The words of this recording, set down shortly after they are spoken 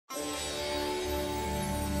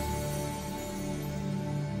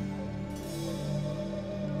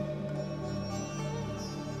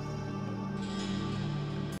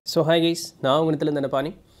So hi guys, நான் உங்கள் Nithilan Dhandapani.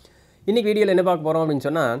 இன்னைக்கு வீடியோவில் என்ன பார்க்க போகிறோம் அப்படின்னு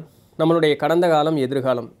சொன்னால் நம்மளுடைய கடந்த காலம்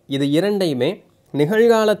எதிர்காலம் இது இரண்டையுமே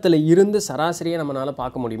நிகழ்காலத்தில் இருந்து சராசரியை நம்மளால்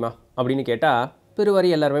பார்க்க முடியுமா அப்படின்னு கேட்டால்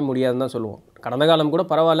பெருவரை எல்லாருமே முடியாதுன்னு தான் சொல்லுவோம். கடந்த காலம் கூட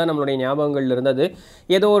பரவாயில்ல, நம்மளுடைய ஞாபகங்கள் இருந்தது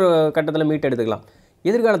ஏதோ ஒரு கட்டத்தில் மீட் எடுத்துக்கலாம்.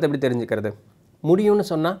 எதிர்காலத்தை எப்படி தெரிஞ்சுக்கிறது?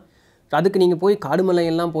 முடியும்னு சொன்னால் அதுக்கு நீங்கள் போய்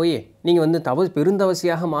காடுமலையெல்லாம் போய் நீங்கள்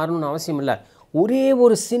பெருந்தவசியாக மாறணும்னு அவசியம் இல்லை. ஒரே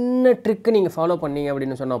ஒரு சின்ன ட்ரிக்கு நீங்கள் ஃபாலோ பண்ணீங்க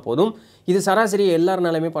அப்படின்னு சொன்னால் போதும். இது சராசரியை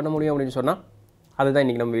எல்லாருனாலுமே பண்ண முடியும் அப்படின்னு சொன்னால் அதுதான்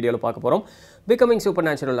இன்றைக்கி நம்ம வீடியோவில் பார்க்க போகிறோம். பிகமிங் சூப்பர்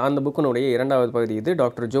நேச்சுரல் அந்த புக்கினுடைய 2வது பகுதி இது.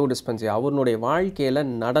 டாக்டர் ஜோ டிஸ்பென்சி அவருடைய வாழ்க்கையில்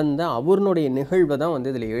நடந்த அவருடைய நிகழ்வை தான்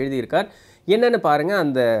இதில் எழுதியிருக்கார். என்னென்னு பாருங்கள்,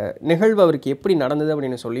 அந்த நிகழ்வு அவருக்கு எப்படி நடந்தது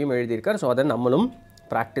அப்படின்னு சொல்லியும் எழுதியிருக்கார். ஸோ அதை நம்மளும்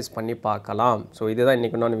ப்ராக்டிஸ் பண்ணி பார்க்கலாம். ஸோ இதுதான்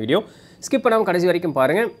இன்றைக்கி உண்டான வீடியோ. ஸ்கிப் பண்ணாமல் கடைசி வரைக்கும்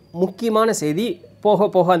பாருங்கள். முக்கியமான செய்தி போக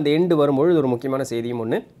போக அந்த எண்டு வரும்பொழுது ஒரு முக்கியமான செய்தியும்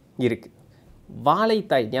ஒன்று இருக்குது.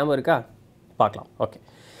 வாழைத்தாய் ஞாபகம் இருக்கா? பார்க்கலாம். ஓகே,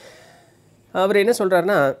 அவர் என்ன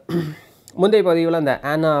சொல்கிறாருன்னா, முந்தைய பதிவில் அந்த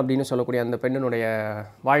ஆனா அப்படின்னு சொல்லக்கூடிய அந்த பெண்ணினுடைய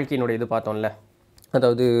வாழ்க்கையினுடைய இது பார்த்தோம்ல,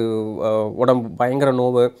 அதாவது உடம்பு பயங்கர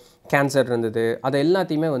நோவு, கேன்சர் இருந்தது, அதை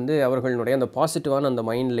எல்லாத்தையுமே அவர்களுடைய அந்த பாசிட்டிவான அந்த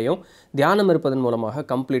மைண்ட்லேயும் தியானம் இருப்பதன் மூலமாக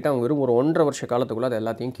கம்ப்ளீட்டாக அவங்க வெறும் ஒரு 1.5 வருஷ காலத்துக்குள்ளே அதை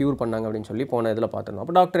எல்லாத்தையும் க்யூர் பண்ணாங்க அப்படின்னு சொல்லி போன இதில் பார்த்துருந்தோம்.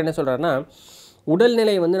 அப்போ டாக்டர் என்ன சொல்கிறாருன்னா,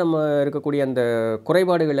 உடல்நிலை நம்ம இருக்கக்கூடிய அந்த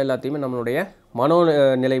குறைபாடுகள் எல்லாத்தையுமே நம்மளுடைய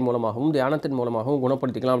மனோநிலை மூலமாகவும் தியானத்தின் மூலமாகவும்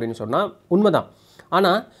குணப்படுத்திக்கலாம் அப்படின்னு சொன்னால் உண்மைதான்.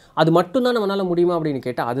 ஆனால் அது மட்டும்தான் நம்மளால் முடியுமா அப்படின்னு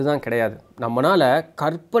கேட்டால் அதுதான் கிடையாது. நம்மளால்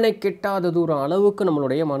கற்பனை கெட்டாத தூரம் அளவுக்கு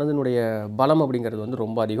நம்மளுடைய மனதினுடைய பலம் அப்படிங்கிறது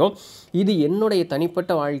ரொம்ப அதிகம். இது என்னுடைய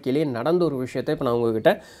தனிப்பட்ட வாழ்க்கையிலே நடந்த ஒரு விஷயத்தை இப்போ நான்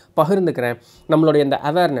உங்ககிட்ட பகிர்ந்துக்கிறேன். நம்மளுடைய இந்த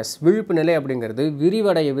அவேர்னஸ் விழிப்பு நிலை அப்படிங்கிறது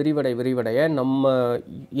விரிவடைய நம்ம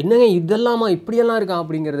என்னங்க இதெல்லாமா இப்படியெல்லாம் இருக்கா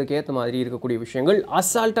அப்படிங்கிறதுக்கு ஏற்ற மாதிரி இருக்கக்கூடிய விஷயங்கள்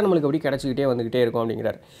அசால்ட்டாக நம்மளுக்கு அப்படி வந்துக்கிட்டே இருக்கும்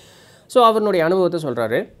அப்படிங்கிறார். ஸோ அவருடைய அனுபவத்தை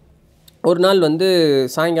சொல்கிறாரு. ஒரு நாள்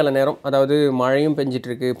சாயங்கால நேரம், அதாவது மழையும்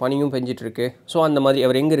பெஞ்சிட்ருக்கு, பனியும் பெஞ்சிட்ருக்கு. ஸோ அந்த மாதிரி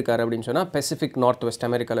அவர் எங்கே இருக்கார் அப்படின்னு சொன்னால் பெசிஃபிக் நார்த் வெஸ்ட்,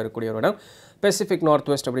 அமெரிக்காவில் இருக்கக்கூடிய ஒரு இடம் பெசிஃபிக்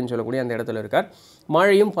நார்த் வெஸ்ட் அப்படின்னு சொல்லக்கூடிய அந்த இடத்துல இருக்கார்.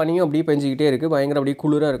 மழையும் பனியும் அப்படியே பெஞ்சிக்கிட்டே இருக்குது, பயங்கர அப்படியே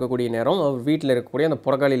குளிராக இருக்கக்கூடிய நேரம். அவர் வீட்டில் இருக்கக்கூடிய அந்த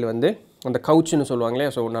புறக்காலியில் அந்த கவுச்சுன்னு சொல்லுவாங்களே,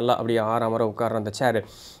 ஸோ நல்லா அப்படியே ஆறாமரை உட்கார்ற அந்த சேரு,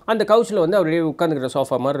 அந்த கவுச்சில் அப்படியே உட்காந்துக்கிற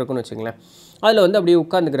சோஃபா மாதிரி இருக்குன்னு வச்சுங்களேன். அதில் அப்படியே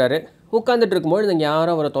உட்காந்துக்கிறாரு. உட்காந்துட்டு இருக்கும்போது இங்கே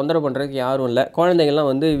யாரும் அவரை தொந்தரவு பண்ணுறதுக்கு யாரும் இல்லை. குழந்தைங்கள்லாம்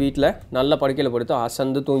வீட்டில் நல்லா படுக்கையில் படுத்து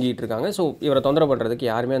அசந்து தூங்கிட்டு இருக்காங்க. ஸோ இவரை தொந்தரவு பண்ணுறதுக்கு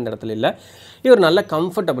யாருமே அந்த இடத்துல இல்லை. இவர் நல்ல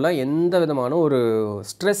கம்ஃபர்டபுளாக எந்த விதமான ஒரு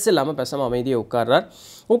ஸ்ட்ரெஸ் இல்லாமல் பேசாமல் அமைதியாக உட்கார்றார்.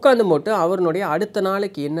 உட்காந்து போட்டு அவருடைய அடுத்த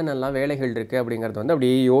நாளைக்கு என்னென்னலாம் வேலைகள் இருக்குது அப்படிங்கிறது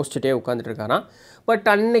அப்படியே யோசிச்சுட்டே உட்காந்துட்டு இருக்காராம். பட்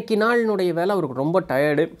அன்னைக்கு நாளினுடைய வேலை அவருக்கு ரொம்ப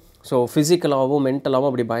டயர்டு. ஸோ ஃபிசிக்கலாகவும் மென்டலாகவும்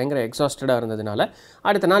அப்படி பயங்கர எக்ஸாஸ்டடாக இருந்ததுனால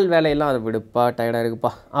அடுத்த நாள் வேலையெல்லாம் அதை விடுப்பா, டயர்டாக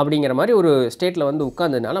இருக்குப்பா அப்படிங்கிற மாதிரி ஒரு ஸ்டேட்டில்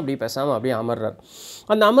உட்காந்ததுனால அப்படியே பேசாமல் அப்படியே அமர்றார்.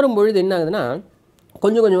 அந்த அமரும் பொழுது என்ன ஆகுதுன்னா,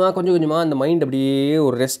 கொஞ்சம் கொஞ்சமாக அந்த மைண்ட் அப்படியே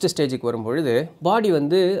ஒரு ரெஸ்ட் ஸ்டேஜுக்கு வரும்பொழுது பாடி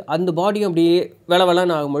அந்த பாடியும் அப்படியே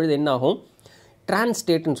வெளன்னு ஆகும்பொழுது என்ன ஆகும், ட்ரான்ஸ்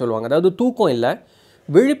ஸ்டேட்டுன்னு சொல்லுவாங்க. அதாவது தூக்கம் இல்லை,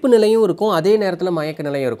 விழிப்பு நிலையும் இருக்கும், அதே நேரத்தில் மயக்க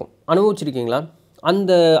நிலையும் இருக்கும். அனுபவிச்சிருக்கீங்களா?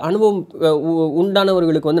 அந்த அனுபவம்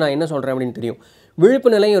உண்டானவர்களுக்கு நான் என்ன சொல்கிறேன் அப்படின்னு தெரியும். விழிப்பு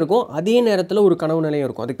நிலையும் இருக்கும், அதே நேரத்தில் ஒரு கனவு நிலையும்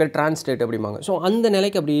இருக்கும். அதுக்கு பேர் ட்ரான்ஸ் ஸ்டேட் அப்படிம்பாங்க. ஸோ அந்த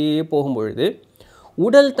நிலைக்கு அப்படியே போகும்பொழுது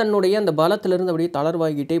உடல் தன்னுடைய அந்த பலத்திலிருந்து அப்படியே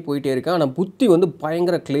தளர்வாகிட்டே போயிட்டே இருக்குது. ஆனால் புத்தி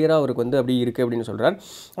பயங்கர கிளியராக அவருக்கு அப்படி இருக்குது அப்படின்னு சொல்கிறார்.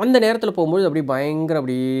 அந்த நேரத்தில் போகும்போது அப்படியே பயங்கர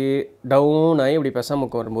அப்படியே டவுன் ஆகி அப்படி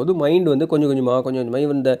பேசாமல் வரும்போது மைண்டு கொஞ்சம்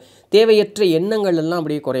கொஞ்சமாக இந்த தேவையற்ற எண்ணங்கள் எல்லாம்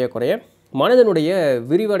அப்படியே குறைய மனதனுடைய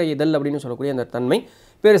விரிவடைதல் அப்படின்னு சொல்லக்கூடிய அந்த தன்மை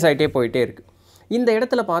பெருசாகிட்டே போயிட்டே இருக்குது. இந்த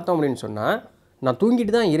இடத்துல பார்த்தோம் அப்படின்னு சொன்னால், நான்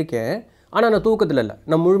தூங்கிட்டு தான் இருக்கேன், ஆனால் நான் தூக்கத்தில் இல்லை,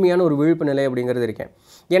 நான் முழுமையான ஒரு விழிப்பு நிலை அப்படிங்கிறது இருக்கேன்.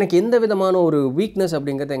 எனக்கு எந்த விதமான ஒரு வீக்னஸ்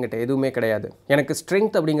அப்படிங்கிறது என்கிட்ட எதுவுமே கிடையாது. எனக்கு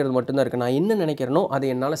ஸ்ட்ரென்த் அப்படிங்கிறது மட்டும்தான் இருக்குது. நான் என்ன நினைக்கிறேனோ அதை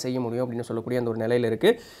என்னால் செய்ய முடியும் அப்படின்னு சொல்லக்கூடிய அந்த ஒரு நிலையில்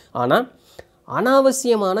இருக்குது. ஆனால்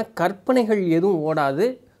அனாவசியமான கற்பனைகள் எதுவும்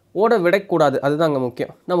ஓட விடக்கூடாது. அதுதான் அங்கே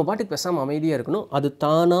முக்கியம். நம்ம பாட்டுக்கு பேசாமல் அமைதியாக இருக்கணும். அது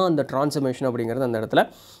தானாக அந்த டிரான்ஸ்ஃபர்மேஷன் அப்படிங்கிறது அந்த இடத்துல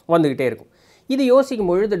வந்துக்கிட்டே இருக்கும். இது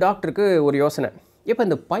யோசிக்கும் பொழுது டாக்டருக்கு ஒரு யோசனை. இப்போ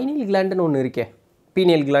இந்த பைனியல் கிளாண்டுன்னு ஒன்று இருக்கே,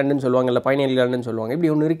 பீனியல் கிளாண்டுன்னு சொல்லுவாங்கல்ல, பைனியல் கிளாண்டுன்னு சொல்லுவாங்க,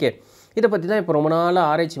 இப்படி ஒன்று இருக்கே. இதை பற்றி தான் இப்போ ரொம்ப நாளாக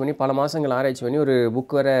ஆராய்ச்சி பண்ணி பல மாதங்கள் ஆராய்ச்சி பண்ணி ஒரு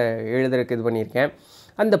புக் வர எழுதுறதுக்கு இது பண்ணியிருக்கேன்.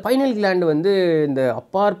 அந்த பைனியல் கிளாண்டு இந்த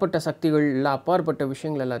அப்பாற்பட்ட சக்திகள் இல்லை, அப்பாற்பட்ட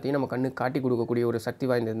விஷயங்கள் எல்லாத்தையும் நம்ம கண்ணுக்கு காட்டி கொடுக்கக்கூடிய ஒரு சக்தி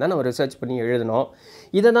வாய்ந்தது தான் நம்ம ரிசர்ச் பண்ணி எழுதினோம்.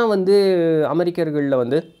 இதை தான்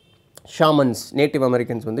அமெரிக்கர்களில் ஷாமன்ஸ், நேட்டிவ்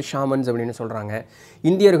அமெரிக்கன்ஸ் ஷாமன்ஸ் அப்படின்னு சொல்கிறாங்க.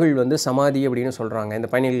 இந்தியர்கள் சமாதி அப்படின்னு சொல்கிறாங்க. இந்த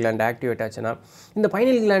பைனியல் கிளாண்ட் ஆக்டிவேட் ஆச்சுன்னா, இந்த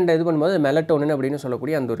பைனியல் கிளாண்டை இது பண்ணும்போது மெலட்டோனின் அப்படின்னு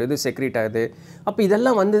சொல்லக்கூடிய அந்த ஒரு இது செக்ரீட் ஆகுது. அப்போ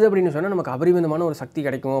இதெல்லாம் வந்தது அப்படின்னு சொன்னால் நமக்கு அபரிமிதமான ஒரு சக்தி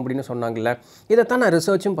கிடைக்கும் அப்படின்னு சொன்னாங்கல்ல. இதைத்தான் நான்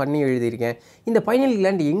ரிசர்ச்சும் பண்ணி எழுதியிருக்கேன். இந்த பைனியல்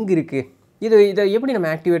கிளாண்ட் எங்கே இருக்குது, இதை எப்படி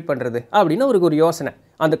நம்ம ஆக்டிவேட் பண்ணுறது அப்படின்னு அவருக்கு ஒரு யோசனை.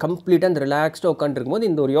 அந்த கம்ப்ளீட்டாக அந்த ரிலாக்ஸ்டாக உட்காந்துருக்கும் போது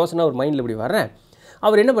இந்த ஒரு யோசனை ஒரு மைண்டில் இப்படி வர்றேன்.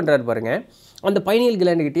 அவர் என்ன பண்ணுறாரு பாருங்கள், அந்த பைனியல்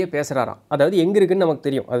கிளாண்டுக்கிட்டே பேசுகிறாராம். அதாவது எங்கே இருக்குதுன்னு நமக்கு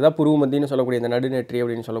தெரியும், அதுதான் புருவ மத்தின்னு சொல்லக்கூடிய இந்த நடுநெற்றி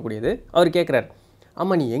அப்படின்னு சொல்லக்கூடியது. அவர் கேட்குறாரு,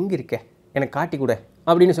 ஆமாம் நீ எங்கே இருக்க எனக்கு காட்டி கொடு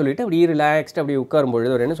அப்படின்னு சொல்லிட்டு அப்படியே ரிலாக்ஸ்டு அப்படியே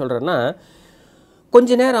உட்காரும்பொழுது அவர் என்ன சொல்கிறாருன்னா,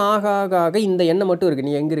 கொஞ்ச நேரம் ஆக ஆக ஆக இந்த எண்ணம் மட்டும் இருக்குது,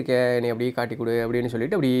 நீ எங்கே இருக்க, நீ அப்படியே காட்டி கொடு அப்படின்னு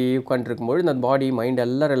சொல்லிட்டு அப்படியே உட்காந்துருக்கும்பொழுது அந்த பாடி மைண்ட்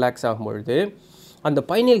எல்லாம் ரிலாக்ஸ் ஆகும்பொழுது அந்த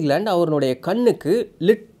பைனியல் கிளாண்ட் அவருடைய கண்ணுக்கு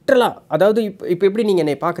லிட்ரலாக, அதாவது இப்போ எப்படி நீங்கள்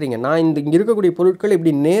என்னை பார்க்குறீங்க, நான் இங்கே இருக்கக்கூடிய பொருட்கள்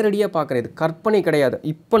இப்படி நேரடியாக பார்க்குறேன், இது கற்பனை கிடையாது,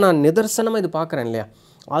 இப்போ நான் நிதர்சனமாக இது பார்க்குறேன் இல்லையா,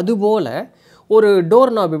 அதுபோல் ஒரு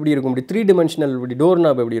டோர் நாப் எப்படி இருக்கும், இப்படி 3 dimensional இப்படி டோர்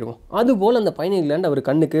நாப் எப்படி இருக்கும், அதுபோல் அந்த பைனியல் கிளாண்ட் அவர்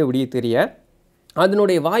கண்ணுக்கு இப்படி தெரிய,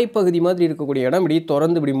 அதனுடைய வாய்ப்பகுதி மாதிரி இருக்கக்கூடிய இடம் இப்படி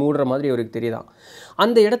திறந்து இப்படி மூடுற மாதிரி அவருக்கு தெரியுதான்.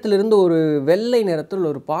 அந்த இடத்துலேருந்து ஒரு வெள்ளை நிறத்தில்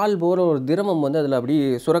ஒரு பால் போகிற ஒரு திரவம் வந்து அதில் அப்படி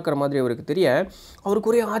சுரக்கிற மாதிரி அவருக்கு தெரிய,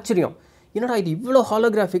 அவருக்கு ஒரே ஆச்சரியம், என்னடா இது இவ்வளோ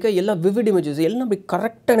ஹாலோகிராஃபிக்காக எல்லாம் விவிட் இமேஜஸ் எல்லாம் அப்படி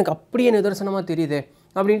கரெக்டாக எனக்கு அப்படியே நிதர்சனமாக தெரியுது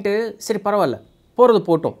அப்படின்ட்டு, சரி பரவாயில்ல போகிறது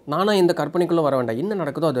போட்டோம், நானாக இந்த கற்பனைக்குள்ளே வர வேண்டாம், என்ன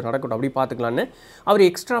நடக்குதோ அது நடக்கட்டும் அப்படி பார்த்துக்கலான்னு அவர்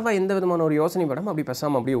எக்ஸ்ட்ராவாக எந்த விதமான ஒரு யோசனை படாமல் அப்படி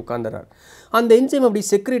பேசாமல் அப்படியே உட்காந்துறார். அந்த என்சைம் அப்படி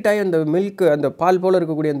செக்ரேட் ஆகி அந்த மில்க் அந்த பால் போல்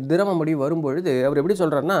இருக்கக்கூடிய அந்த திரவம் அப்படி வரும்பொழுது அவர் எப்படி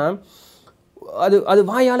சொல்கிறாருன்னா, அது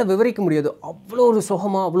வாயால் விவரிக்க முடியாது, அவ்வளோ ஒரு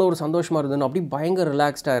சுகமாக அவ்வளோ ஒரு சந்தோஷமாக இருந்ததுன்னு அப்படி பயங்கர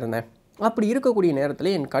ரிலாக்ஸ்டாக இருந்தேன். அப்படி இருக்கக்கூடிய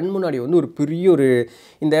நேரத்தில் என் கண் முன்னாடி வந்து ஒரு பெரிய ஒரு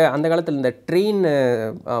அந்த காலத்தில் இந்த ட்ரெயின்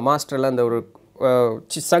மாஸ்டரில் அந்த ஒரு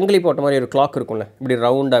சங்கிலி போட்ட மாதிரி ஒரு கிளாக் இருக்கும்ல, இப்படி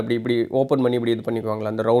ரவுண்டாக இப்படி இப்படி ஓப்பன் பண்ணி இப்படி இது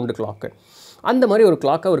பண்ணிக்குவாங்களா அந்த ரவுண்டு கிளாக்கு, அந்த மாதிரி ஒரு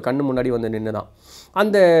கிளாக்கை ஒரு கண்ணு முன்னாடி வந்து நின்று தான்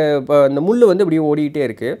அந்த முள் வந்து இப்படி ஓடிக்கிட்டே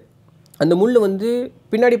இருக்குது. அந்த முள் வந்து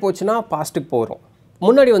பின்னாடி போச்சுன்னா பாஸ்ட்டுக்கு போகிறோம்,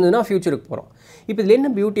 முன்னாடி வந்ததுன்னா ஃப்யூச்சருக்கு போகிறோம். இப்போ இதில்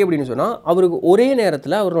என்ன பியூட்டி அப்படின்னு சொன்னால், அவருக்கு ஒரே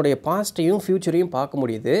நேரத்தில் அவருடைய பாஸ்ட்டையும் ஃப்யூச்சரையும் பார்க்க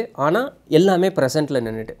முடியுது, ஆனால் எல்லாமே ப்ரெசென்ட்டில்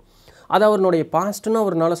நின்றுட்டு. அது அவருடைய பாஸ்ட்டுன்னு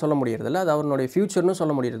அவரால் சொல்ல முடியறதில்ல, அது அவருடைய ஃப்யூச்சர்னு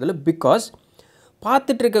சொல்ல முடியறதில்ல. பிகாஸ்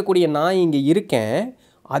பார்த்துட்டு இருக்கக்கூடிய நான் இங்கே இருக்கேன்,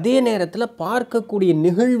 அதே நேரத்தில் பார்க்கக்கூடிய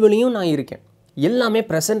நிகழ்வுலையும் நான் இருக்கேன். எல்லாமே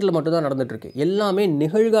ப்ரெசென்ட்டில் மட்டும்தான் நடந்துகிட்ருக்கு, எல்லாமே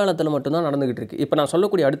நிகழ்காலத்தில் மட்டும்தான் நடந்துக்கிட்டு இருக்குது. இப்போ நான்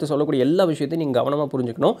அடுத்து சொல்லக்கூடிய எல்லா விஷயத்தையும் நீங்கள் கவனமாக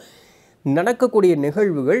புரிஞ்சுக்கணும். நடக்கக்கூடிய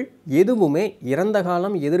நிகழ்வுகள் எதுவுமே இறந்த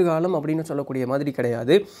காலம் எதிர்காலம் அப்படின்னு சொல்லக்கூடிய மாதிரி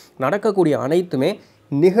கிடையாது. நடக்கக்கூடிய அனைத்துமே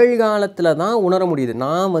நிகழ்காலத்தில் தான் உணர முடியுது.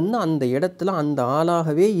 நான் வந்து அந்த இடத்துல அந்த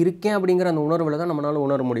ஆளாகவே இருக்கேன் அப்படிங்கிற அந்த உணர்வில் தான் நம்மளால்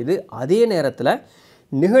உணர முடியுது. அதே நேரத்தில்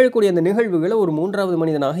நிகழக்கூடிய அந்த நிகழ்வுகளை ஒரு 3வது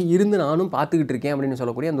மனிதனாக இருந்து நானும் பார்த்துக்கிட்டு இருக்கேன் அப்படின்னு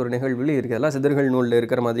சொல்லக்கூடிய அந்த ஒரு நிகழ்வுகள் இருக்குது. அதெல்லாம் சிதறுகள் நூலில்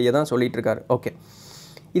இருக்கிற மாதிரியே தான் சொல்லிகிட்டு இருக்காரு. ஓகே,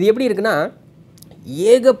 இது எப்படி இருக்குன்னா,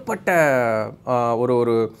 ஏகப்பட்ட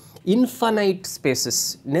ஒரு இன்ஃபனைட் ஸ்பேசஸ்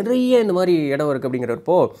நிறைய இந்த மாதிரி இடம் இருக்குது.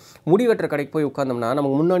 அப்படிங்கிறப்போ முடிவெற்ற கடைக்கு போய் உட்காந்தோம்னா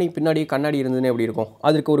நமக்கு முன்னாடி பின்னாடி கண்ணாடி இருந்ததுன்னு எப்படி இருக்கும்,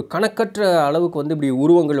 அதுக்கு ஒரு கணக்கற்ற அளவுக்கு வந்து இப்படி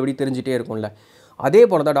உருவங்கள் அப்படி தெரிஞ்சிட்டே இருக்கும்ல. அதே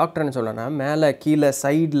போல் தான் டாக்டர் என்ன சொல்லனா, மேலே கீழே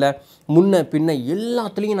சைடில் முன்ன பின்ன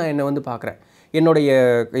எல்லாத்துலேயும் நான் என்னை வந்து பார்க்குறேன். என்னுடைய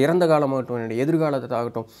இறந்த காலமாகட்டும், என்னுடைய எதிர்காலத்தை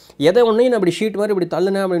ஆகட்டும், எதை ஒன்றையும் நான் அப்படி ஷீட் மாதிரி இப்படி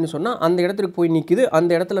தள்ளுனேன் அப்படின்னு சொன்னால் அந்த இடத்துக்கு போய் நிற்கிது.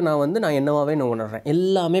 அந்த இடத்துல நான் என்னவாகவே நான் உணர்றேன்.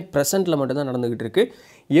 எல்லாமே ப்ரெசென்ட்டில் மட்டும்தான் நடந்துக்கிட்டு இருக்குது.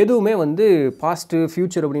 எதுவுமே வந்து பாஸ்ட்டு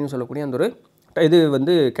ஃப்யூச்சர் அப்படின்னு சொல்லக்கூடிய அந்த ஒரு இது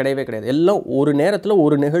வந்து கிடையவே கிடையாது. எல்லாம் ஒரு நேரத்தில்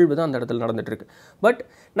ஒரு நிகழ்வு தான் அந்த இடத்துல நடந்துகிட்ருக்கு. பட்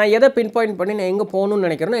நான் எதை பின் பாயிண்ட் பண்ணி நான் எங்கே போகணுன்னு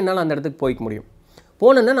நினைக்கிறேன்னா என்னால் அந்த இடத்துக்கு போய்க்க முடியும்.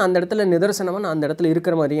 போனேன்னா நான் அந்த இடத்துல நிதர்சனமாக நான் அந்த இடத்துல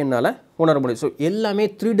இருக்கிற மாதிரி என்னால் உணர முடியும். ஸோ எல்லாமே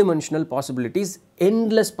 3 dimensional பாசிபிலிட்டிஸ்,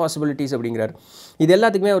 எண்ட்லெஸ் பாசிபிலிட்டிஸ் அப்படிங்கிறார். இது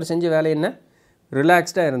எல்லாத்துக்குமே அவர் செஞ்ச வேலை என்ன,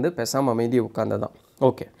 ரிலாக்ஸ்டாக இருந்து பேசாமல் அமைதியை உட்கார்ந்ததான்.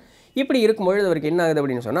 ஓகே, இப்படி இருக்கும்பொழுது அவருக்கு என்ன ஆகுது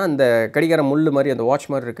அப்படின்னு சொன்னால், அந்த கடிகார முள் மாதிரி அந்த வாட்ச்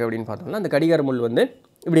மாதிரி இருக்குது அப்படின்னு பார்த்தோம்னா, அந்த கடிகார முள் வந்து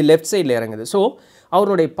இப்படி லெஃப்ட் சைடில் இறங்குது. ஸோ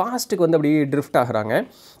அவருடைய பாஸ்ட்டுக்கு வந்து அப்படி ட்ரிஃப்ட் ஆகுறாங்க.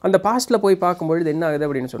 அந்த பாஸ்ட்டில் போய் பார்க்கும்பொழுது என்ன ஆகுது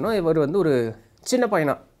அப்படின்னு சொன்னால், இவர் வந்து ஒரு சின்ன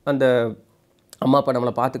பையனா, அந்த அம்மா அப்பா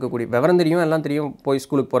நம்மளை பார்த்துக்கக்கூடிய விவரம் தெரியும், எல்லாம் தெரியும், போய்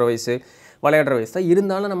ஸ்கூலுக்கு போகிற வயசு, விளையாடுற வயசு தான்,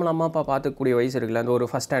 இருந்தாலும் நம்மளை அம்மா அப்பா பார்த்துக்கக்கூடிய வயசு இருக்குல்ல, அந்த ஒரு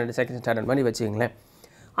 1st standard 2nd standard மாதிரி வச்சுக்கிங்களேன்.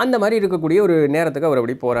 அந்த மாதிரி இருக்கக்கூடிய ஒரு நேரத்துக்கு அவர்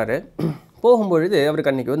அப்படி போகிறாரு. போகும்பொழுது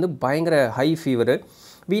அவருக்கு அன்றைக்கி வந்து பயங்கர ஹை ஃபீவரு.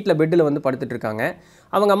 வீட்டில் பெட்டில் வந்து படுத்துட்ருக்காங்க.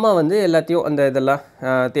 அவங்க அம்மா வந்து எல்லாத்தையும் அந்த இதெல்லாம்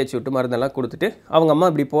தேய்ச்சி விட்டு மருந்தெல்லாம் கொடுத்துட்டு அவங்க அம்மா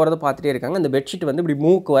இப்படி போகிறத பார்த்துட்டே இருக்காங்க. அந்த பெட்ஷீட் வந்து இப்படி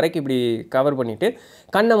மூக்கு வரைக்கும் இப்படி கவர் பண்ணிவிட்டு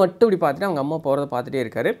கண்ணை மட்டும் இப்படி பார்த்துட்டு அவங்க அம்மா போகிறத பார்த்துட்டே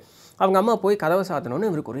இருக்கார். அவங்க அம்மா போய் கதவை சாத்தினோன்னு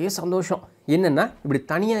இவருக்கு ஒரே சந்தோஷம். என்னென்னா, இப்படி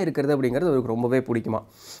தனியாக இருக்கிறது அப்படிங்கிறது அவருக்கு ரொம்பவே பிடிக்குமா.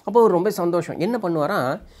 அப்போ அவர் ரொம்ப சந்தோஷம். என்ன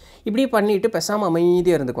பண்ணுவாராம், இப்படி பண்ணிவிட்டு பேசாமல்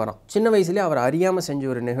அமைதியாக இருந்துக்கு வரோம். சின்ன வயசுலேயே அவர் அறியாமல் செஞ்ச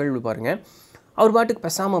ஒரு நிகழ்வு பாருங்கள். அவர் பாட்டுக்கு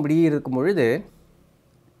பேசாமல் அப்படியே இருக்கும் பொழுது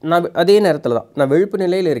நான் அதே நேரத்தில் தான் நான் விழிப்பு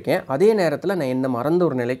நிலையில் இருக்கேன். அதே நேரத்தில் நான் என்ன மறந்த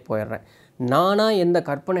ஒரு நிலைக்கு போயிடுறேன். நானாக எந்த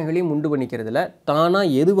கற்பனைகளையும் உண்டு பண்ணிக்கிறதில்ல.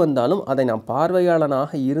 தானாக எது வந்தாலும் அதை நான்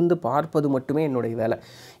பார்வையாளனாக இருந்து பார்ப்பது மட்டுமே என்னுடைய வேலை.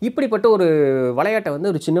 இப்படிப்பட்ட ஒரு விளையாட்டை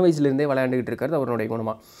வந்து ஒரு சின்ன வயசுலேருந்தே விளையாண்டுக்கிட்டு இருக்கிறது அவருடைய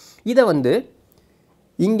குணமாக. இதை வந்து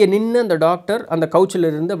இங்கே நின்று அந்த டாக்டர் அந்த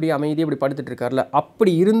கவுச்சில் இருந்து அப்படியே அமைதியாக இப்படி படுத்துட்டு இருக்கார்ல,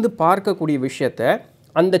 அப்படி இருந்து பார்க்கக்கூடிய விஷயத்தை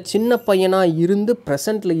அந்த சின்ன பையனாக இருந்து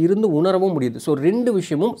ப்ரெசண்ட்டில் இருந்து உணரவும் முடியுது. ஸோ 2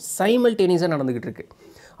 விஷயமும் சைமல்டேனியஸாக நடந்துக்கிட்டு இருக்குது.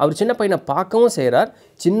 அவர் சின்ன பையனை பார்க்கவும் செய்கிறார்,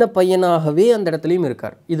 சின்ன பையனாகவே அந்த இடத்துலையும்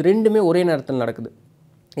இருக்கார். இது 2மே ஒரே நேரத்தில் நடக்குது.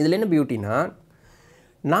 இதில் என்ன பியூட்டினா,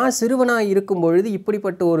 நான் சிறுவனாக இருக்கும் பொழுது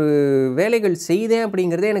இப்படிப்பட்ட ஒரு வேலைகள் செய்தேன்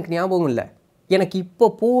அப்படிங்கிறதே எனக்கு ஞாபகம் இல்லை. எனக்கு இப்போ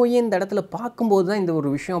போய் இந்த இடத்துல பார்க்கும்போது தான் இந்த ஒரு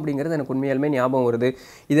விஷயம் அப்படிங்கிறது எனக்கு உண்மையாலுமே ஞாபகம் வருது.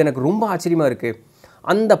 இது எனக்கு ரொம்ப ஆச்சரியமாக இருக்குது.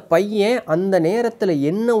 அந்த பையன் அந்த நேரத்தில்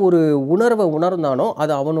என்ன ஒரு உணர்வை உணர்ந்தானோ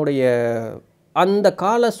அது அவனுடைய அந்த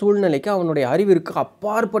கால சூழ்நிலைக்கு அவனுடைய அறிவிற்கு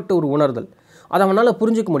அப்பாற்பட்ட ஒரு உணர்தல். அதை அவனால்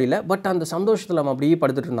புரிஞ்சிக்க முடியல. பட் அந்த சந்தோஷத்தில் அவன் அப்படியே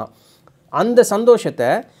படுத்துட்டு இருந்தான். அந்த சந்தோஷத்தை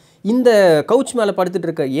இந்த கவுச் மேலே படுத்துட்டு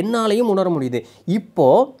இருக்க என்னாலையும் உணர முடியுது.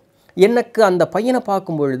 இப்போது எனக்கு அந்த பையனை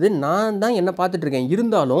பார்க்கும் பொழுது நான் தான் என்னை பார்த்துட்ருக்கேன்.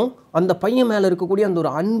 இருந்தாலும் அந்த பையன் மேலே இருக்கக்கூடிய அந்த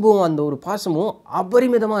ஒரு அன்பும் அந்த ஒரு பாசமும்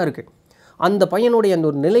அபரிமிதமாக இருக்குது. அந்த பையனுடைய அந்த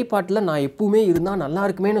ஒரு நிலைப்பாட்டில் நான் எப்பவுமே இருந்தால் நல்லா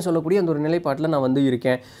இருக்குமேனு சொல்லக்கூடிய அந்த ஒரு நிலைப்பாட்டில் நான் வந்து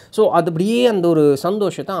இருக்கேன். ஸோ அது அப்படியே அந்த ஒரு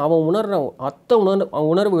சந்தோஷத்தை அவன் உணர்கிற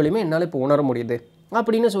உணர்வுகளையுமே என்னால் இப்போ உணர முடியுது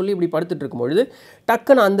அப்படின்னு சொல்லி இப்படி படுத்துட்டு இருக்கும்பொழுது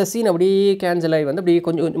டக்குன்னு அந்த சீன் அப்படியே கேன்சல் ஆகி வந்து அப்படியே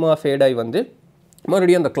கொஞ்சம் கொஞ்சமாக ஃபேட் ஆகி வந்து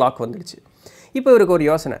மறுபடியும் அந்த கிளாக் வந்துடுச்சு. இப்போ இவருக்கு ஒரு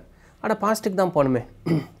யோசனை, ஆனால் பாஸ்ட்டுக்கு தான் போகணுமே,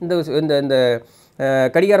 இந்த இந்த இந்த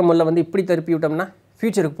கடிகார முல்லை வந்து இப்படி திருப்பி விட்டோம்னா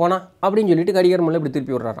ஃப்யூச்சருக்கு போனால் அப்படின்னு சொல்லிட்டு கடிகார முல்லை இப்படி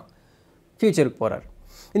திருப்பி விட்றாராம். ஃப்யூச்சருக்கு போகிறார்.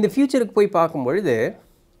 இந்த ஃப்யூச்சருக்கு போய் பார்க்கும்பொழுது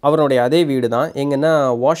அவருடைய அதே வீடு தான். எங்கன்னா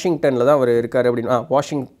வாஷிங்டனில் தான் அவர் இருக்கார் அப்படின்னா,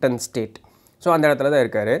 வாஷிங்டன் ஸ்டேட். ஸோ அந்த இடத்துல தான்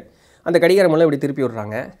இருக்கார். அந்த கடிகார முல்லை இப்படி திருப்பி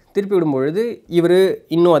விட்றாங்க. திருப்பி விடும்பொழுது இவர்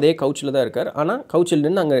இன்னும் அதே கவுச்சில் தான் இருக்கார். ஆனால் கவுச்சில்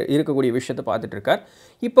நின்று அங்கே இருக்கக்கூடிய விஷயத்தை பார்த்துட்ருக்கார்.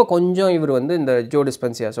 இப்போ கொஞ்சம் இவர் வந்து இந்த ஜோ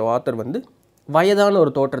டிஸ்பென்சியா, ஸோ ஆத்தர் வந்து வயதான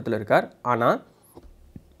ஒரு தோற்றத்தில் இருக்கார். ஆனால்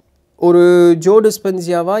ஒரு ஜோ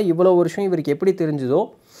டிஸ்பென்சியாவாக இவ்வளோ வருஷம் இவருக்கு எப்படி தெரிஞ்சதோ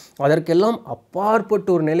அதற்கெல்லாம் அப்பாற்பட்ட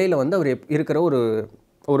ஒரு நிலையில் வந்து அவர் இருக்கிற ஒரு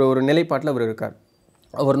ஒரு ஒரு நிலைப்பாட்டில் அவர் இருக்கார்.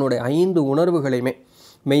 அவருடைய 5 உணர்வுகளையுமே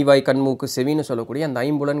மெய்வாய் கண்மூக்கு செவின்னு சொல்லக்கூடிய அந்த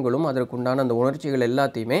 5 புலன்களும் அதற்குண்டான அந்த உணர்ச்சிகள்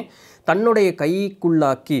எல்லாத்தையுமே தன்னுடைய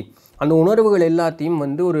கைக்குள்ளாக்கி அந்த உணர்வுகள் எல்லாத்தையும்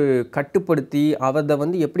வந்து ஒரு கட்டுப்படுத்தி அதை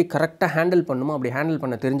வந்து எப்படி கரெக்டாக ஹேண்டில் பண்ணுமோ அப்படி ஹேண்டில்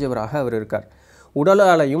பண்ண தெரிஞ்சவராக அவர் இருக்கார்.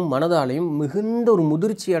 உடலாலையும் மனதாலையும் மிகுந்த ஒரு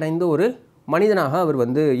முதிர்ச்சி அடைந்த ஒரு மனிதனாக அவர்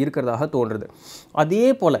வந்து இருக்கிறதாக தோன்றுறது. அதே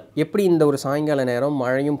போல் எப்படி இந்த ஒரு சாயங்கால நேரம்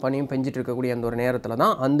மழையும் பனியும் பெஞ்சிட்டு இருக்கக்கூடிய அந்த ஒரு நேரத்தில்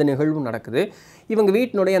தான் அந்த நிகழ்வும் நடக்குது. இவங்க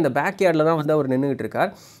வீட்டினுடைய அந்த பேக்யார்டில் தான் வந்து அவர் நின்றுக்கிட்டு இருக்கார்.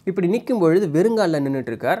 இப்படி நிற்கும் பொழுது வெறுங்காலில்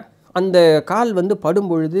நின்றுட்டு இருக்கார். அந்த கால் வந்து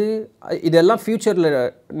படும்பொழுது இதெல்லாம் ஃப்யூச்சரில்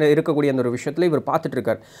இருக்கக்கூடிய அந்த ஒரு விஷயத்தில் இவர்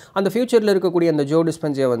பார்த்துட்ருக்கார். அந்த ஃப்யூச்சரில் இருக்கக்கூடிய அந்த ஜோ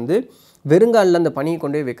டிஸ்பென்சியா வந்து வெறுங்காலில் அந்த பனியை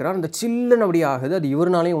கொண்டே வைக்கிறார். அந்த சில்லுன்னு அப்படி ஆகுது. அது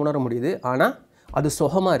இவருனாலையும் உணர முடியுது. ஆனால் அது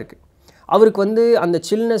சுகமாக இருக்குது. அவருக்கு வந்து அந்த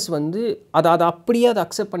சில்னஸ் வந்து அதை அப்படியே அதை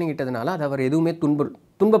அக்செப்ட் பண்ணிக்கிட்டதுனால அதை அவர் எதுவுமே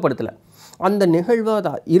துன்பப்படுத்தலை. அந்த நிகழ்வை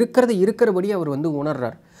அதை இருக்கிறபடி அவர் வந்து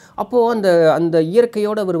உணர்றார். அப்போது அந்த அந்த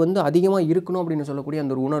இயற்கையோடு அவர் வந்து அதிகமாக இருக்கணும் அப்படின்னு சொல்லக்கூடிய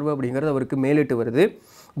அந்த ஒரு உணர்வு அப்படிங்கிறது அவருக்கு மேலிட்டு வருது.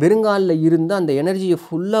 வெறுங்காலில் இருந்து அந்த எனர்ஜியை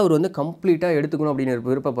ஃபுல்லாக அவர் வந்து கம்ப்ளீட்டாக எடுத்துக்கணும் அப்படின்னு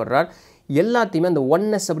விருப்பப்படுறார். எல்லாத்தையுமே அந்த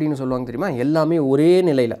ஒன்னஸ் அப்படின்னு சொல்லுவாங்க தெரியுமா, எல்லாமே ஒரே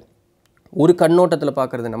நிலையில் ஒரு கண்ணோட்டத்தில்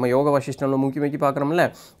பார்க்குறது. நம்ம யோக வாசிஷ்டம்ல முக்கி பார்க்குறோம்ல,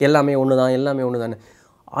 எல்லாமே ஒன்று தான் எல்லாமே ஒன்று தான்.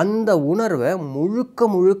 அந்த உணர்வை முழுக்க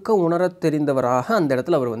முழுக்க உணர தெரிந்தவராக அந்த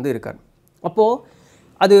இடத்துல அவர் வந்து இருக்கார். அப்போது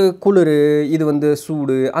அது குளிர், இது வந்து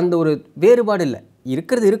சூடு, அந்த ஒரு வேறுபாடு இல்லை.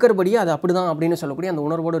 இருக்கிறபடியே அது அப்படி தான் அப்படின்னு சொல்லக்கூடிய அந்த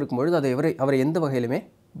உணர்வோடு இருக்கும்பொழுது அதை அவரை எந்த வகையிலுமே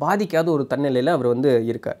பாதிக்காத ஒரு தன்னிலையில் அவர் வந்து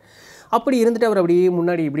இருக்கார். அப்படி இருந்துட்டு அவர் அப்படியே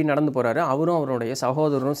முன்னாடி இப்படி நடந்து போகிறாரு. அவரும் அவருடைய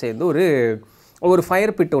சகோதரரும் சேர்ந்து ஒரு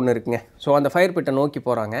ஃபயர் பிட் ஒன்று இருக்குங்க. ஸோ அந்த ஃபயர் பிட்டை நோக்கி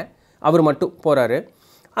போகிறாங்க. அவர் மட்டும் போகிறாரு.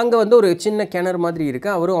 அங்கே வந்து ஒரு சின்ன கிணறு மாதிரி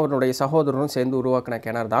இருக்குது. அவரும் அவருடைய சகோதரரும் சேர்ந்து உருவாக்கின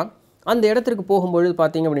கிணறு தான். அந்த இடத்துக்கு போகும்பொழுது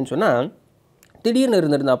பார்த்தீங்க அப்படின்னு சொன்னால் திடீர்னு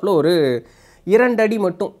இருந்திருந்தாப்புல ஒரு 2 அடி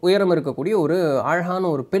மட்டும் உயரம் இருக்கக்கூடிய ஒரு அழகான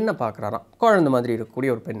ஒரு பெண்ணை பார்க்குறாராம். குழந்தை மாதிரி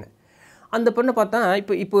இருக்கக்கூடிய ஒரு பெண்ணை. அந்த பெண்ணை பார்த்தா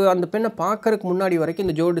இப்போ அந்த பெண்ணை பார்க்கறதுக்கு முன்னாடி வரைக்கும்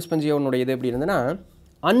இந்த ஜோ டிஸ்பென்சியாவுடைய இது எப்படி இருந்ததுன்னா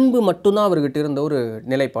அன்பு மட்டும்தான் அவர்கிட்ட இருந்த ஒரு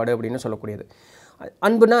நிலைப்பாடு அப்படின்னு சொல்லக்கூடியது.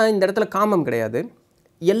 அன்புனா இந்த இடத்துல காமம் கிடையாது.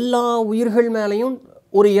 எல்லா உயிர்கள் மேலேயும்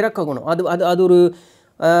ஒரு இரக்க குணம். அது ஒரு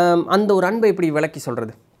அந்த ஒரு அன்பை இப்படி விளக்கி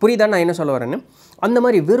சொல்கிறது புரியுதா நான் என்ன சொல்ல வரேன்னு? அந்த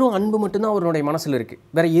மாதிரி வெறும் அன்பு மட்டும்தான் அவருடைய மனசில் இருக்குது.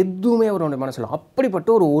 வேறு எதுவுமே அவருடைய மனசில் அப்படிப்பட்ட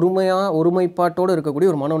ஒரு ஒருமைப்பாட்டோடு இருக்கக்கூடிய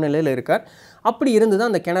ஒரு மனோநிலையில் இருக்கார். அப்படி இருந்து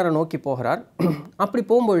தான் அந்த கிணறை நோக்கி போகிறார். அப்படி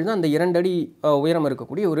போகும்பொழுது தான் அந்த 2 அடி உயரம்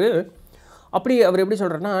இருக்கக்கூடிய ஒரு அப்படி அவர் எப்படி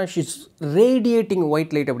சொல்கிறாருன்னா ஷீஸ் ரேடியேட்டிங்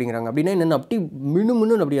ஒயிட் லைட் அப்படிங்கிறாங்க. அப்படின்னா என்னென்ன அப்படி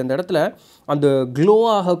மின்னு அப்படி அந்த இடத்துல அந்த க்ளோ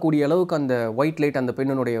ஆகக்கூடிய அளவுக்கு அந்த ஒயிட் லைட் அந்த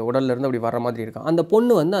பெண்ணினுடைய உடல்லேருந்து அப்படி வர மாதிரி இருக்கும். அந்த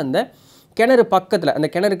பொண்ணு வந்து அந்த கிணறு பக்கத்தில், அந்த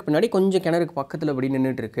கிணறுக்கு பின்னாடி கொஞ்சம் கிணறுக்கு பக்கத்தில் அப்படி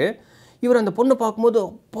நின்றுட்டுருக்கு. இவர் அந்த பொண்ணை பார்க்கும்போது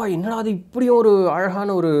அப்பா என்னடா அது இப்படியும் ஒரு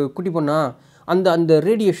அழகான ஒரு குட்டி பொண்ணா, அந்த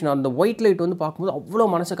ரேடியேஷன் அந்த ஒயிட் லைட் வந்து பார்க்கும்போது அவ்வளோ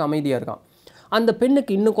மனசுக்கு அமைதியாக இருக்கான். அந்த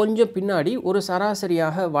பெண்ணுக்கு இன்னும் கொஞ்சம் பின்னாடி ஒரு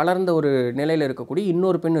சராசரியாக வளர்ந்த ஒரு நிலையில் இருக்கக்கூடிய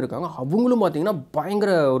இன்னொரு பெண் இருக்காங்க. அவங்களும் பார்த்திங்கன்னா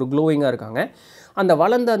பயங்கர ஒரு க்ளோயிங்காக இருக்காங்க. அந்த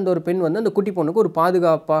வளர்ந்த அந்த ஒரு பெண் வந்து அந்த குட்டி பொண்ணுக்கு ஒரு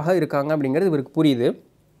பாதுகாப்பாக இருக்காங்க அப்படிங்கிறது இவருக்கு புரியுது.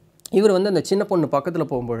 இவர் வந்து அந்த சின்ன பொண்ணு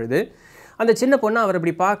பக்கத்தில் போகும்பொழுது அந்த சின்ன பொண்ணை அவர்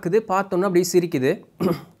அப்படி பார்த்தோன்னா அப்படி சிரிக்குது.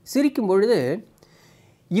 சிரிக்கும் பொழுது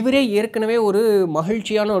இவரே ஏற்கனவே ஒரு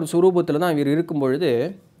மகிழ்ச்சியான ஒரு சுரூபத்தில் தான் இவர் இருக்கும் பொழுது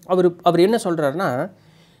அவர் என்ன சொல்கிறாருன்னா,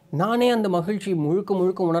 நானே அந்த மகிழ்ச்சி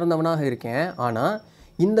முழுக்க உணர்ந்தவனாக இருக்கேன். ஆனால்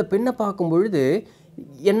இந்த பெண்ணை பார்க்கும் பொழுது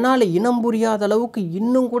என்னால் இனம் புரியாத அளவுக்கு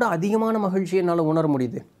இன்னும் கூட அதிகமான மகிழ்ச்சியை என்னால் உணர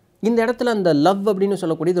முடியுது. இந்த இடத்துல அந்த லவ் அப்படின்னு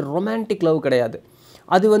சொல்லக்கூடியது ரொமான்டிக் லவ் கிடையாது.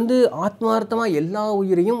 அது வந்து ஆத்மார்த்தமாக எல்லா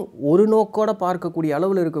உயிரையும் ஒரு நோக்கோடு பார்க்கக்கூடிய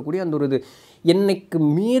அளவில் இருக்கக்கூடிய அந்த ஒரு இது என்னைக்கு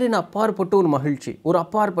மீறின அப்பாற்பட்ட ஒரு மகிழ்ச்சி, ஒரு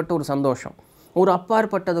அப்பாற்பட்ட ஒரு சந்தோஷம், ஒரு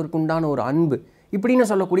அப்பாற்பட்டதற்குண்டான ஒரு அன்பு இப்படின்னு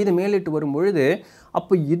சொல்லக்கூடியது மேலிட்டு வரும் பொழுது,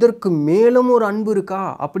 அப்போ இதற்கு மேலும் ஒரு அன்பு இருக்கா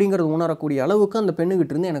அப்படிங்கிறது உணரக்கூடிய அளவுக்கு அந்த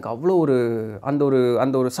பெண்ணுக்கிட்ட இருந்து எனக்கு அவ்வளோ ஒரு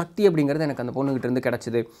அந்த ஒரு சக்தி அப்படிங்கிறது எனக்கு அந்த பொண்ணுக்கிட்ட இருந்து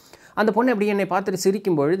கிடச்சிது. அந்த பொண்ணு அப்படி என்னை பார்த்துட்டு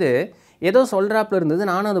சிரிக்கும் பொழுது ஏதோ சொல்கிறாப்புல இருந்தது.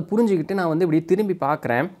 நானும் அதை புரிஞ்சுக்கிட்டு நான் வந்து இப்படி திரும்பி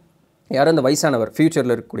பார்க்குறேன். யாரும் அந்த வயசானவர்,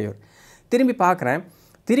 ஃப்யூச்சரில் இருக்கக்கூடியவர், திரும்பி பார்க்குறேன்.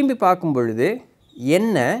 திரும்பி பார்க்கும் பொழுது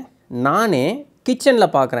என்ன நானே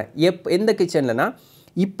கிச்சனில் பார்க்குறேன். எந்த கிச்சன்லனா,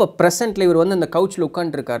 இப்போ ப்ரெசென்ட்டில் இவர் வந்து அந்த கவுச்சில்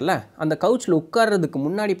உட்காந்துருக்கார்ல, அந்த கவுச்சில் உட்கார்றதுக்கு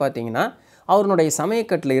முன்னாடி பார்த்தீங்கன்னா அவருடைய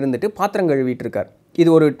சமயக்கட்டில் இருந்துட்டு பாத்திரம் கழுவிட்டு இருக்கார். இது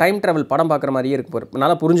ஒரு டைம் ட்ராவல் படம் பார்க்குற மாதிரியே இருக்கு.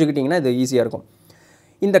 நல்லா புரிஞ்சுக்கிட்டிங்கன்னா இது ஈஸியாக இருக்கும்.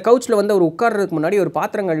 இந்த கவுச்சில் வந்து அவர் உட்கார்றதுக்கு முன்னாடி ஒரு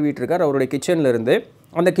பாத்திரம் கழுவிட்டு இருக்கார் அவருடைய கிச்சனில் இருந்து.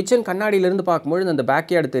 அந்த கிச்சன் கண்ணாடியிலேருந்து பார்க்கும்பொழுது அந்த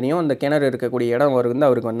பேக்யார்டு தெரியும், அந்த கிணறு இருக்கக்கூடிய இடம் வந்து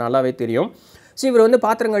அவருக்கு நல்லாவே தெரியும். ஸோ இவர் வந்து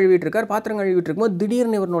பாத்திரம் கழுவிட்டு இருக்கார். பாத்திரம் கழுவிட்டு இருக்கும்போது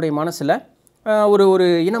திடீர்னு இவருடைய மனசில் ஒரு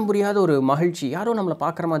இனம் புரியாத ஒரு மகிழ்ச்சி, யாரோ நம்மளை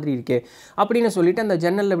பார்க்குற மாதிரி இருக்கே அப்படின்னு சொல்லிட்டு அந்த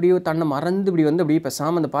ஜன்னலில் அப்படியே தன்னை மறந்து இப்படி வந்து அப்படியே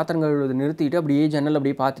பேசாமல் அந்த பாத்திரம் கழுவுறதை நிறுத்திட்டு அப்படியே ஜன்னல்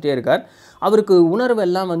அப்படியே பார்த்துட்டே இருக்கார். அவருக்கு உணர்வு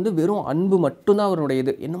எல்லாம் வந்து வெறும் அன்பு மட்டும்தான் அவருடைய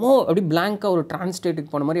இது. என்னமோ அப்படி பிளாங்காக ஒரு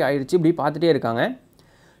டிரான்ஸ்டேட்டுக்கு போன மாதிரி ஆயிடுச்சு. இப்படி பார்த்துட்டே இருக்காங்க.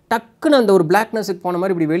 டக்குன்னு அந்த ஒரு பிளாக்னஸுக்கு போன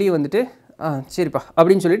மாதிரி இப்படி வெளியே வந்துட்டு சரிப்பா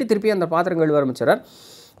அப்படின்னு சொல்லிட்டு திருப்பி அந்த பாத்திரம் கழுவ ஆரம்பிச்சிடறார்.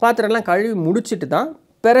 பாத்திரம்லாம் கழுவி முடிச்சுட்டு தான்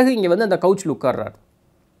பிறகு இங்கே வந்து அந்த கவுச்சில் உட்கார்றார்.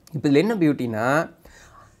 இப்போ இதில் என்ன பியூட்டினா,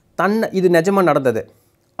 இது நிஜமாக நடந்தது.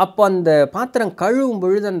 அப்போ அந்த பாத்திரம் கழுவும்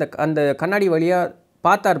பொழுது அந்த கண்ணாடி வழியாக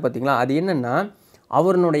பார்த்தார் பார்த்தீங்களா, அது என்னென்னா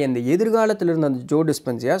அவருடைய அந்த எதிர்காலத்தில் இருந்த அந்த ஜோ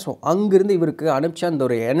டிஸ்பென்சியா, ஸோ அங்கேருந்து இவருக்கு அனுப்பிச்ச அந்த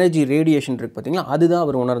ஒரு எனர்ஜி ரேடியேஷன் இருக்குது பார்த்தீங்களா, அதுதான்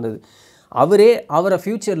அவர் உணர்ந்தது. அவரை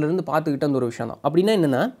ஃப்யூச்சர்லேருந்து பார்த்துக்கிட்ட அந்த ஒரு விஷயம் தான். அப்படின்னா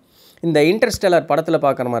என்னென்னா, இந்த இன்டர்ஸ்டெல்லர் படத்தில்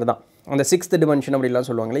பார்க்குற மாதிரி தான், அந்த 6th dimension அப்படிலாம்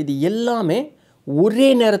சொல்லுவாங்களே, இது எல்லாமே ஒரே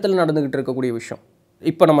நேரத்தில் நடந்துக்கிட்டு இருக்கக்கூடிய விஷயம்.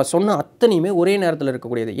 இப்போ நம்ம சொன்ன அத்தனையுமே ஒரே நேரத்தில்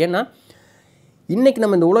இருக்கக்கூடியது. ஏன்னா இன்றைக்கி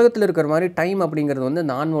நம்ம இந்த உலகத்தில் இருக்கிற மாதிரி டைம் அப்படிங்கிறது வந்து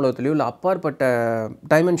நான் உலகத்துலேயோ இல்லை அப்பாற்பட்ட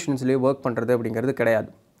டைமென்ஷன்ஸ்லேயோ ஒர்க் பண்ணுறது அப்படிங்கிறது கிடையாது.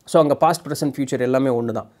 ஸோ அங்கே பாஸ்ட் ப்ரெசன்ட் ஃபியூச்சர் எல்லாமே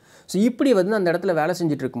ஒன்று தான். ஸோ இப்படி வந்து அந்த இடத்துல வேலை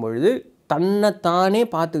செஞ்சுட்டு இருக்கும்பொழுது தன்னைத்தானே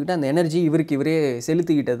பார்த்துக்கிட்டு அந்த எனர்ஜி இவரே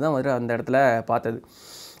செலுத்திக்கிட்டது தான் வந்து அந்த இடத்துல பார்த்தது.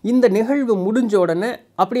 இந்த நிகழ்வு முடிஞ்ச உடனே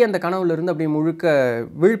அப்படியே அந்த கனவுலேருந்து அப்படியே முழுக்க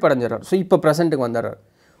விழிப்படைஞ்சிடறார். ஸோ இப்போ ப்ரெசண்ட்டுக்கு வந்துடுறார்.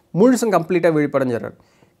 முழுசும் கம்ப்ளீட்டாக விழிப்படைஞ்சிடறார்.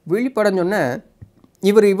 விழிப்படைஞ்சோடனே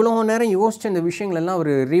இவர் இவ்வளோ நேரம் யோசித்த இந்த விஷயங்களெல்லாம்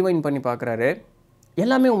அவர் ரீவைண்ட் பண்ணி பார்க்குறாரு.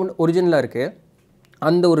 எல்லாமே ஒரிஜினலாக இருக்குது.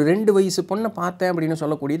 அந்த ஒரு 2 வயசு பொண்ணை பார்த்தேன் அப்படின்னு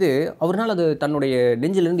சொல்லக்கூடியது அவரால் அது தன்னுடைய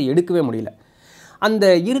நெஞ்சிலேருந்து எடுக்கவே முடியல. அந்த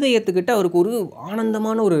இருதயத்துக்கிட்ட அவருக்கு ஒரு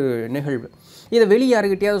ஆனந்தமான ஒரு நிகழ்வு. இதை வெளியே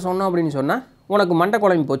யாருக்கிட்டையாவது சொன்னோம் அப்படின்னு சொன்னால் உனக்கு மண்டை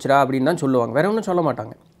குழம்பு போச்சுடா அப்படின்னு தான் சொல்லுவாங்க, வேறு ஒன்றும் சொல்ல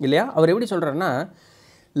மாட்டாங்க இல்லையா. அவர் எப்படி சொல்கிறாருன்னா,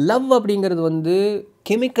 லவ் அப்படிங்கிறது வந்து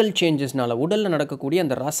கெமிக்கல் சேஞ்சஸ்னால, உடலில் நடக்கக்கூடிய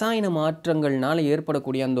அந்த ரசாயன மாற்றங்கள்னால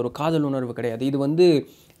ஏற்படக்கூடிய அந்த ஒரு காதல் உணர்வு கிடையாது. இது வந்து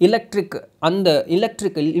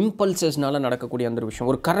எலக்ட்ரிக்கல் இம்பல்சஸ்னால நடக்கக்கூடிய அந்த ஒரு விஷயம்.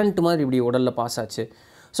 ஒரு கரண்ட் மாதிரி இப்படி உடலில் பாஸ் ஆச்சு.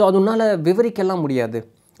 ஸோ அது உன்னால் விவரிக்கலாம் முடியாது.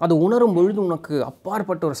 அது உணரும் பொழுது உனக்கு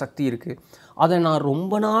அப்பாற்பட்ட ஒரு சக்தி இருக்குது. அதை நான்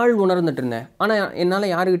ரொம்ப நாள் உணர்ந்துட்டு இருந்தேன், ஆனால் என்னால்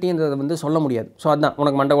யாருக்கிட்டையும் இதை வந்து சொல்ல முடியாது. ஸோ அதுதான்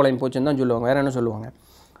உனக்கு மண்டை குழம்பு போச்சுன்னு தான் சொல்லுவாங்க, வேறு என்ன சொல்லுவாங்க.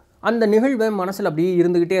 அந்த நிகழ்வை மனசில் அப்படியே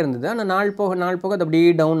இருந்துக்கிட்டே இருந்தது. ஆனால் நாள் போக அது அப்படியே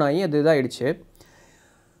டவுன் ஆகி அது இதாகிடுச்சு.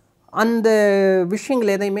 அந்த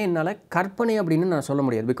விஷயங்கள் எதையுமே என்னால் கற்பனை அப்படின்னு நான் சொல்ல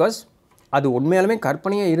முடியாது. பிகாஸ் அது உண்மையாலுமே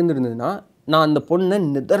கற்பனையாக இருந்திருந்ததுன்னா நான் அந்த பொண்ணை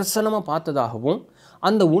நிதர்சனமாக பார்த்ததாகவும்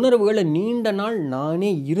அந்த உணர்வுகளை நீண்ட நாள்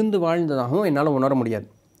நானே இருந்து வாழ்ந்ததாகவும் என்னால் உணர முடியாது.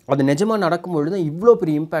 அது நிஜமாக நடக்கும்பொழுது தான் இவ்வளோ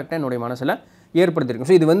பெரிய இம்பேக்டாக என்னுடைய மனசில் ஏற்படுத்தியிருக்கும்.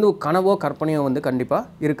 ஸோ இது வந்து கனவோ கற்பனையோ வந்து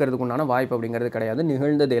கண்டிப்பாக இருக்கிறதுக்கு உண்டான வாய்ப்பு அப்படிங்கிறது கிடையாது.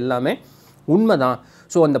 நிகழ்ந்தது எல்லாமே உண்மை தான்.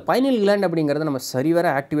 ஸோ அந்த பைனல் கிளாண்ட் அப்படிங்கிறத நம்ம சரிவர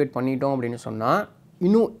ஆக்டிவேட் பண்ணிட்டோம் அப்படின்னு சொன்னால்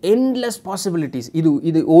இன்னும் எண்ட்லெஸ் பாசிபிலிட்டிஸ்.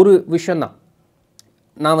 இது ஒரு விஷயந்தான்.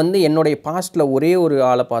 நான் வந்து என்னுடைய பாஸ்ட்டில் ஒரே ஒரு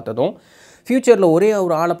ஆளை பார்த்ததும் ஃப்யூச்சரில் ஒரே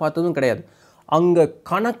ஒரு ஆளை பார்த்ததும் கிடையாது. அங்கே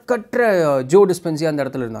கணக்கற்ற ஜோ டிஸ்பென்சியா அந்த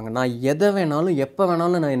இடத்துல இருந்தாங்க. நான் எதை வேணாலும் எப்போ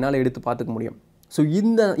வேணாலும் நான் என்னால் எடுத்து பார்த்துக்க முடியும். ஸோ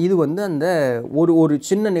இது வந்து அந்த ஒரு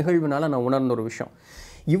சின்ன நிகழ்வுனால நான் உணர்ந்த ஒரு விஷயம்.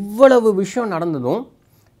 இவ்வளவு விஷயம் நடந்ததும்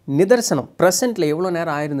நிதர்சனம் ப்ரெசென்ட்டில் எவ்வளோ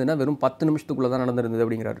நேரம் ஆயிருந்ததுன்னா வெறும் 10 நிமிஷத்துக்குள்ளே தான் நடந்திருந்தது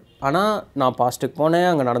அப்படிங்கிறாரு. ஆனால் நான் பாஸ்ட்டுக்கு போனேன்,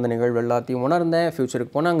 அங்கே நடந்த நிகழ்வு எல்லாத்தையும் உணர்ந்தேன்.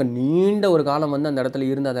 ஃப்யூச்சருக்கு போனேன், அங்கே நீண்ட ஒரு காலம் வந்து அந்த இடத்துல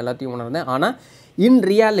இருந்து அது எல்லாத்தையும் உணர்ந்தேன். ஆனால் இன்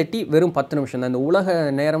ரியாலிட்டி வெறும் 10 நிமிஷம் தான். இந்த உலக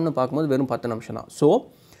நேரம்னு பார்க்கும்போது வெறும் 10 நிமிஷம் தான். ஸோ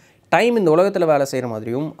டைம் இந்த உலகத்தில் வேலை செய்கிற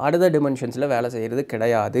மாதிரியும் அடுத்த டிமென்ஷன்ஸில் வேலை செய்கிறது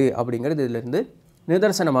கிடையாது அப்படிங்கிறது இதிலேருந்து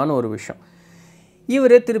நிதர்சனமான ஒரு விஷயம்.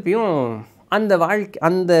 இவர் திருப்பியும்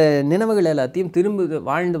அந்த நினைவுகள் எல்லாத்தையும் திரும்ப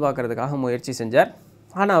வாழ்ந்து பார்க்குறதுக்காக முயற்சி செஞ்சார்.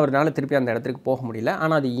 ஆனால் அவரால் திருப்பி அந்த இடத்துக்கு போக முடியல.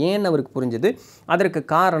 ஆனால் அது ஏன் அவருக்கு புரிஞ்சது, அதற்கு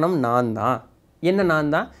காரணம் நான் தான்.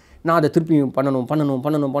 நான் தான் நான் அதை திருப்பி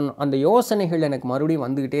பண்ணணும் அந்த யோசனைகள் எனக்கு மறுபடியும்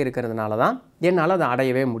வந்துக்கிட்டே இருக்கிறதுனால தான் என்னால் அதை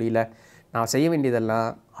அடையவே முடியல. நான் செய்ய வேண்டியதெல்லாம்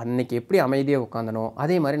அன்றைக்கி எப்படி அமைதியாக உட்காந்தனோ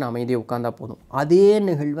அதே மாதிரி நான் அமைதியாக உட்காந்தா போதும். அதே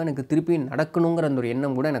நிகழ்வு எனக்கு திருப்பி நடக்கணுங்கிற அந்த ஒரு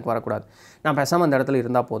எண்ணம் கூட எனக்கு வரக்கூடாது. நான் பேசாமல் அந்த இடத்துல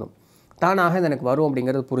இருந்தால் போதும். தானாக இது எனக்கு வரும்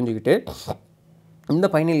அப்படிங்கிறது புரிஞ்சுக்கிட்டு இந்த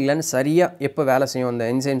பைனல் கிளாண்ட் சரியாக எப்போ வேலை செய்யும், அந்த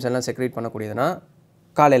என்சைம்ஸ் எல்லாம் செக்ரேட் பண்ணக்கூடியதுன்னா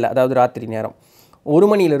காலையில், அதாவது ராத்திரி நேரம் 1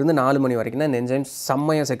 மணிலேருந்து 4 மணி வரைக்கும் தான் இந்த என்சைம்ஸ்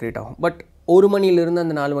செம்மையாக செக்ரேட் ஆகும். பட் 1 மணிலேருந்து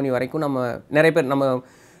அந்த 4 மணி வரைக்கும் நம்ம நிறைய பேர் நம்ம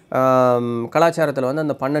கலாச்சாரத்தில் வந்து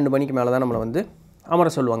அந்த 12 மணிக்கு மேலே தான் நம்மளை வந்து அமர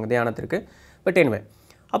சொல்லுவாங்க தியானத்திற்கு. பட் எனிவே,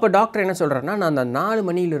 அப்போ டாக்டர் என்ன சொல்கிறாருன்னா, நான் அந்த 4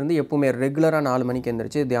 மணிலேருந்து எப்போவுமே ரெகுலராக 4 மணிக்கு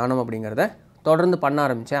எழுந்திரிச்சு தியானம் அப்படிங்கிறத தொடர்ந்து பண்ண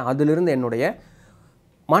ஆரம்பித்தேன். அதிலிருந்து என்னுடைய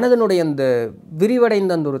மனதனுடைய அந்த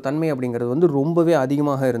விரிவடைந்த அந்த ஒரு தன்மை அப்படிங்கிறது வந்து ரொம்பவே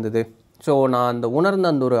அதிகமாக இருந்தது. ஸோ நான் அந்த உணர்ந்த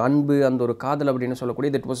அந்த ஒரு அன்பு, அந்த ஒரு காதல் அப்படின்னு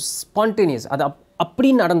சொல்லக்கூடிய இட் வாஸ் ஸ்பான்டேனியஸ். அது அப்படி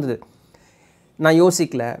நடந்தது. நான்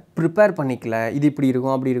யோசிக்கல, ப்ரிப்பேர் பண்ணிக்கல, இது இப்படி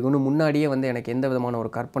இருக்கும் அப்படி இருக்கும்னு முன்னாடியே வந்து எனக்கு எந்த விதமான ஒரு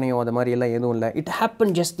கற்பனையோ அது மாதிரி எல்லாம் எதுவும் இல்லை. It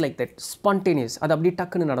happen just like that, spontaneous. அது அப்படி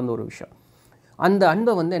டக்குன்னு நடந்த ஒரு விஷயம். அந்த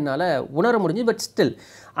அன்பை வந்து என்னால் உணர முடிஞ்சு. பட் ஸ்டில்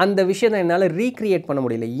அந்த விஷயத்தை என்னால் ரீக்ரியேட் பண்ண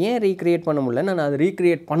முடியல. ஏன் ரீக்ரியேட் பண்ண முடியல? நான் அதை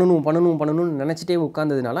ரீக்ரியேட் பண்ணணும்னு நினச்சிட்டே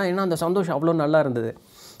உட்காந்ததுனால, ஏன்னா அந்த சந்தோஷம் அவ்வளோ நல்லா இருந்தது.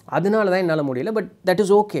 அதனால தான் என்னால் முடியல. But that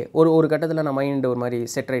is okay. ஒரு கட்டத்தில் நான் மைண்டு ஒரு மாதிரி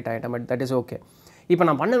செட்ரேட் ஆகிட்டேன். But that is okay. இப்போ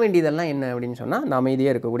நான் பண்ண வேண்டியதெல்லாம் என்ன அப்படின்னு சொன்னால், நான்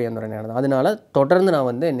அமைதியாக இருக்கக்கூடிய அந்த ஒரு நேரம். அதனால் தொடர்ந்து நான்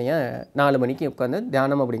வந்து என்னைய 4 மணிக்கு உட்காந்து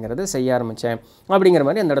தியானம் அப்படிங்கிறது செய்ய ஆரம்பித்தேன் அப்படிங்கிற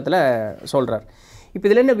மாதிரி அந்த இடத்துல சொல்கிறார். இப்போ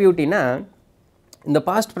இதில் என்ன பியூட்டின்னா, இந்த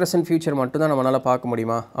பாஸ்ட் ப்ரெசன்ட் ஃப்யூச்சர் மட்டும் தான் நம்மளால் பார்க்க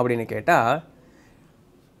முடியுமா அப்படின்னு கேட்டால்,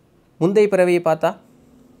 முந்தைய பிறவியை பார்த்தா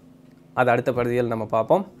அது அடுத்த பகுதியில் நம்ம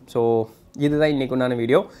பார்ப்போம். ஸோ இதுதான் இன்றைக்கு உண்டான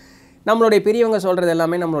வீடியோ. நம்மளுடைய பெரியவங்க சொல்கிறது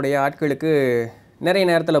எல்லாமே நம்மளுடைய ஆட்களுக்கு நிறைய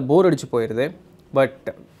நேரத்தில் போர் அடிச்சு போயிடுது. பட்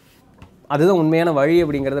அதுதான் உண்மையான வழி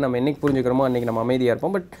அப்படிங்கிறத நம்ம என்றைக்கு புரிஞ்சுக்கிறோமோ அன்றைக்கி நம்ம அமைதியாக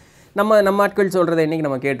இருப்போம். பட் நம்ம ஆட்கள் சொல்கிறத என்றைக்கு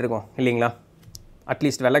நம்ம கேட்டிருக்கோம் இல்லைங்களா?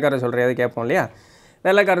 அட்லீஸ்ட் வெள்ளைக்காரர் சொல்கிறத கேட்போம் இல்லையா?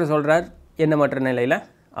 வெள்ளைக்காரர் சொல்கிறார், எண்ணமற்ற நிலையில்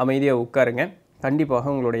அமைதியாக உட்காருங்க,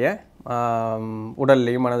 கண்டிப்பாக உங்களுடைய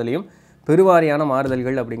உடல்லையும் மனதிலையும் பெருவாரியான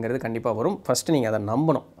மாறுதல்கள் அப்படிங்கிறது கண்டிப்பாக வரும். ஃபஸ்ட்டு நீங்கள் அதை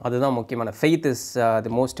நம்பணும். அதுதான் முக்கியமான. Faith is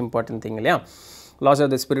the most important thing இல்லையா? லாஸ்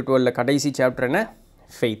ஆஃப் த ஸ்பிரிட் வேர்ல்டில் கடைசி சாப்டர் என்ன?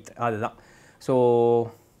 ஃபெய்த். அதுதான். ஸோ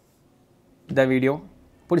இந்த வீடியோ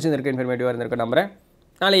பிடிச்சிருந்திருக்கு, இன்ஃபர்மேட்டிவாக இருந்திருக்கு நம்புகிறேன்.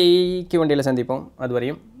 நாளைக்கு வண்டியில் சந்திப்போம்.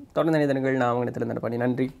 அதுவரையும் தொடர்ந்து நினைதனங்கள். நான் அவங்க Nithilan Dhandapani.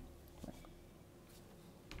 நன்றி.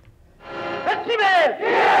 வெற்றிவேல்!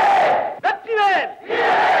 வெற்றிவேல்!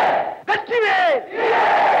 வெற்றிவேல்!